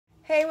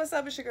Hey, what's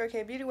up? It's your girl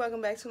K Beauty.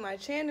 Welcome back to my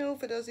channel.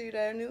 For those of you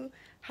that are new,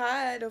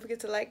 hi. Don't forget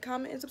to like,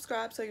 comment, and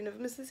subscribe so you never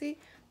miss a see.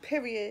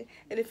 Period.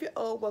 And if you're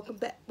old, welcome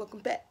back, welcome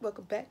back,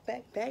 welcome back,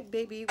 back,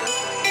 baby.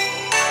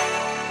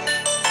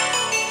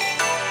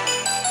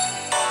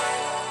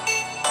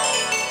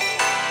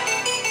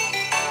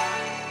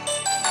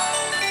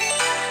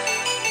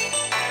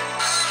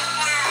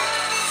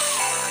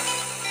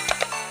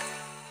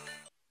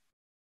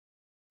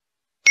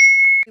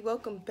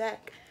 Welcome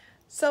back.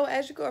 So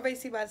as you can already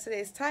see by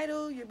today's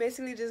title, you're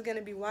basically just going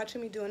to be watching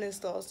me do an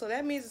install. So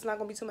that means it's not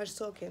going to be too much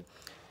talking.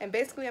 And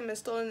basically I'm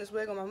installing this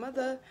wig on my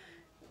mother.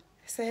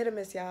 It's a hit or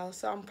miss, y'all.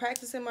 So I'm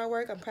practicing my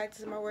work.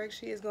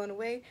 She is going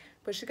away.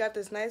 But she got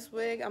this nice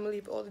wig. I'm going to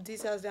leave all the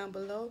details down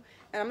below.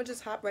 And I'm going to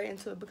just hop right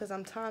into it because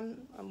I'm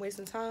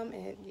wasting time.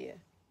 And yeah.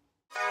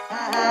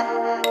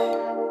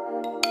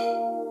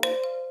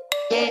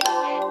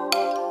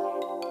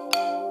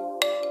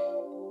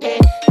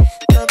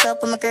 Broke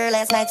up with my girl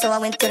last night, so I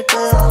went to the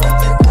club.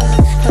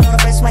 Put on a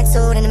fresh white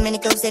suit and a mini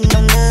coupe, sitting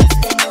on nuts.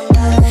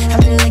 I'm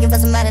really looking for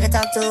somebody to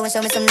talk to and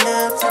show me some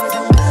love.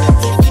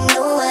 If you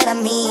know what I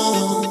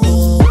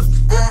mean.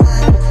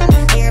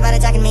 Everybody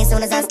jacking me as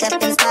soon as I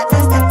stepped in the spot.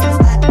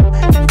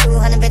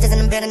 200 bitches in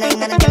the building, ain't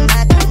none of them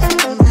hot.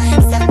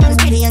 Except for this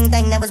pretty young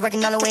thing that was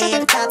working all the way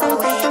at the top. Tell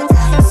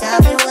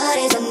me what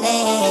is her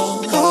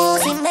name? Ooh,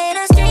 she made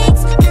us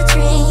drinks to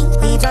drink.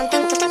 We drunk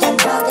and drunk and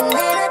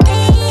then I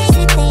think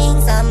she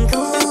thinks I'm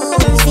cool.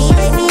 She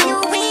gave me a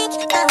wink,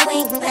 I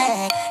wink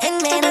back,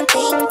 and made her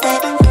think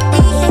that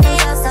we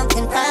have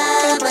something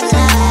proper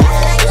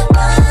like a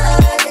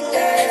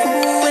bartender.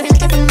 Ooh, if you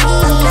look at me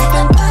like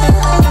a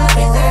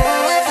bartender,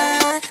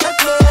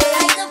 okay,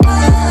 like a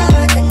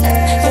bartender.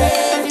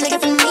 Yeah, if you look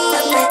at me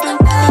like a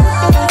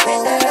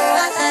bartender,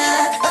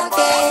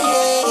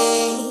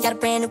 okay. Got a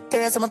brand new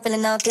girl, so I'm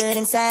feeling all good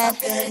inside.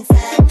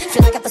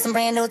 Feel like I put some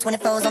brand new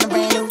 24s on a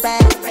brand new ride.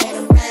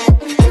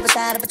 Tip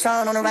side of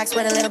Patron on the rocks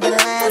with a little bit of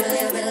lime.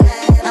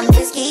 I'm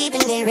just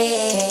keeping it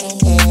real.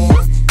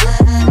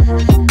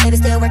 Baby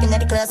still working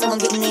at the club, so I'm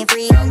getting it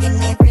free.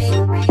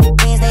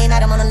 Wednesday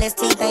night I'm on the list,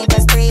 T-Pain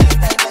 +3.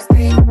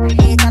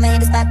 Every time I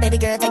hit the spot, baby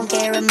girl taking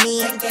care of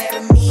me.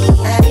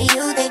 How do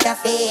you think I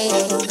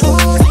feel?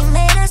 Ooh, she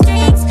made us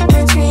drinks to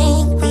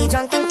drink. We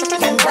drunk and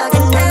drunk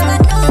and now I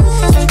know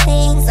she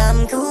thinks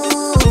I'm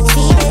cool.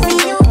 She gave me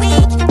a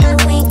wink, I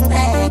wink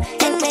back,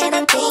 and made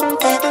her think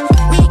that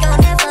we gon'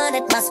 have fun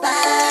at my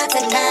spot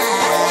tonight.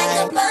 Like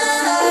a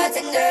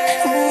bartender.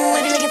 Ooh,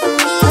 if you looking for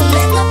me,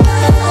 like a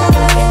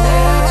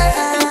bartender.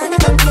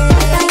 Okay,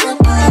 like a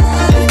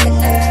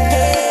bartender.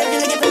 Yeah, if you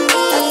looking for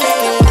me,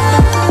 like a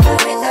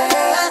bartender.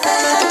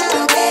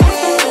 Okay,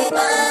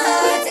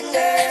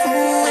 bartender.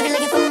 Ooh, if you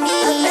looking for me,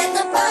 like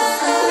a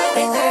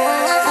bartender.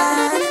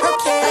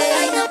 Okay,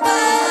 like a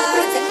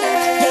bartender.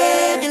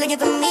 Yeah, if you looking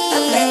for me,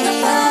 like a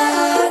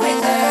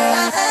bartender.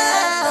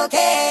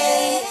 Okay.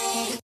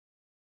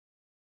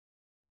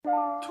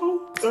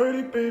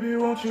 2:30, baby,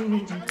 won't you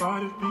meet me by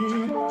the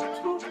beach?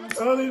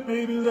 Early,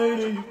 baby,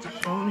 later, you can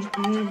show me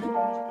things.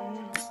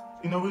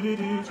 You know what it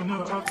is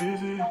whenever I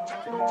visit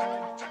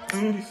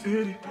Windy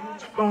City,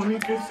 phony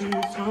kisses,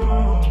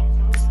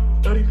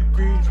 30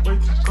 degrees, way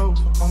too cold,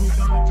 so hold me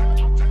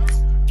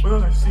tight.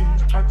 Will I see you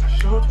at the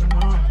show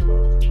tonight?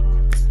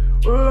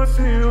 Will I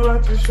see you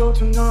at the show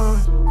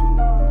tonight?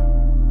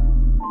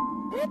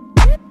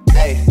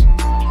 Hey.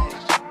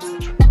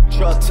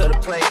 Truck to the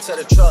plane, to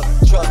the truck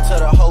to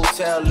the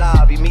hotel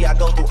lobby. Me, I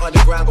go through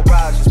underground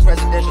garages,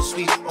 presidential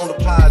suite on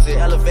deposit,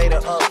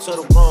 elevator up to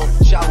the room,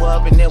 shower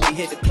up and then we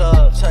hit the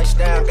club.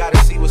 Touchdown, gotta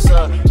see what's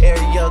up.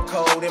 Area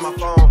code in my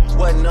phone.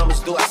 What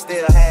numbers do I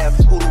still have?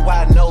 Who do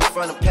I know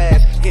from the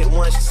past? Hit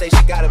one, she say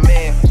she got a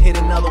man. Hit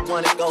another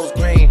one, it goes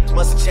green.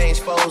 Must have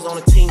changed foes on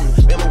the team.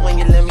 Remember when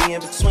you let me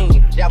in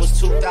between? That was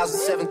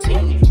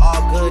 2017.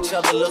 All good,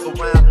 chubby, look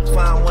around.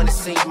 Find one that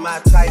seems my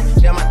type.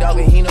 Damn, my dog,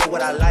 and he know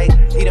what I like.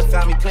 He done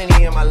found me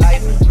plenty in my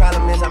life.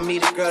 Problem is I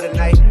meet a girl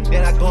tonight,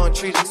 then I go and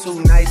treat her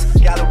too nice.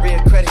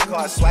 Galleria credit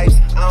card swipes.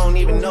 I don't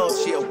even know if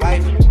she a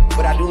wife,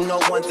 but I do know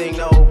one thing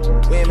though.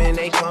 Women,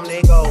 they come,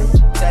 they go.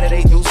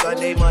 Saturday through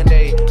Sunday,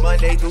 Monday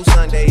through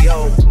Sunday,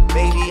 yo.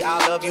 Maybe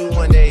I'll love you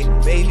one day,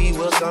 maybe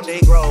we'll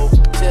someday grow.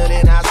 Till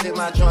then I sit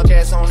my drunk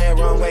ass on that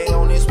runway,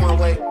 on this one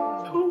way.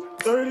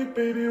 2:30,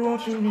 baby,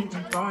 won't you meet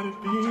me by the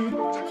beach?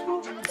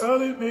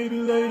 Early, maybe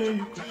later,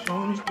 you can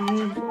show me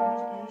things.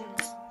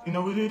 You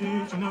know what it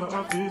is whenever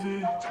I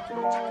visit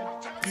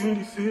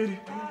Beauty City,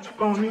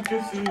 phony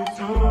kisses,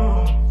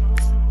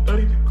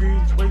 30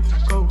 degrees, way too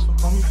cold, so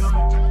hold me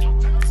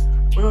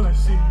tight. Will I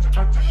see you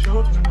at the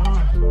show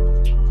tonight?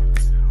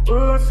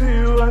 Will I see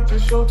you at the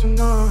show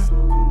tonight?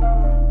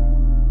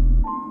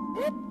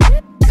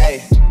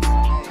 Hey.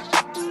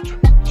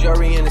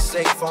 Jury in the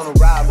safe on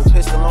arrival.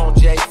 Pistol on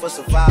Jay for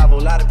survival.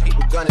 A lot of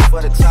people gunning for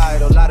the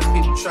title. A lot of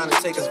people trying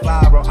to take us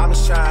viral. I'm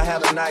just trying to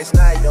have a nice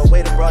night though.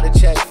 Waiter brought a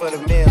check for the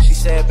meal. She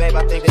said, babe,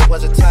 I think there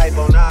was a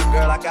typo. Nah,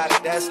 girl, I got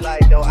it, that's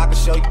light though. I can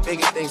show you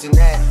bigger things than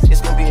that.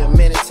 It's gonna be a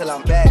minute till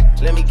I'm back.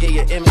 Let me get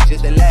your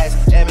images that last.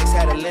 Amex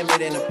had a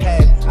limit in the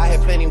past. I had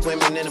plenty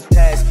women in the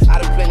past.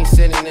 I done plenty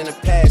sinning in the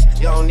past.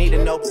 You don't need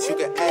to know, but you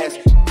can ask.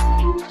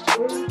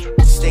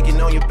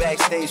 Sticking on your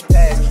backstage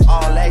pass.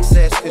 All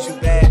access, cause you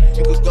bad.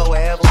 You could go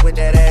wherever with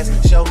that ass.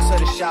 Show to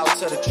the shout,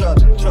 to the truck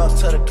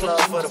to the club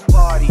for the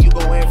party. You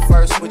go in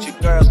first with your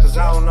girls, cause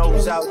I don't know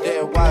who's out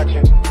there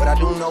watching. But I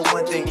do know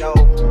one thing though,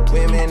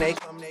 women, they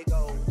come, they go.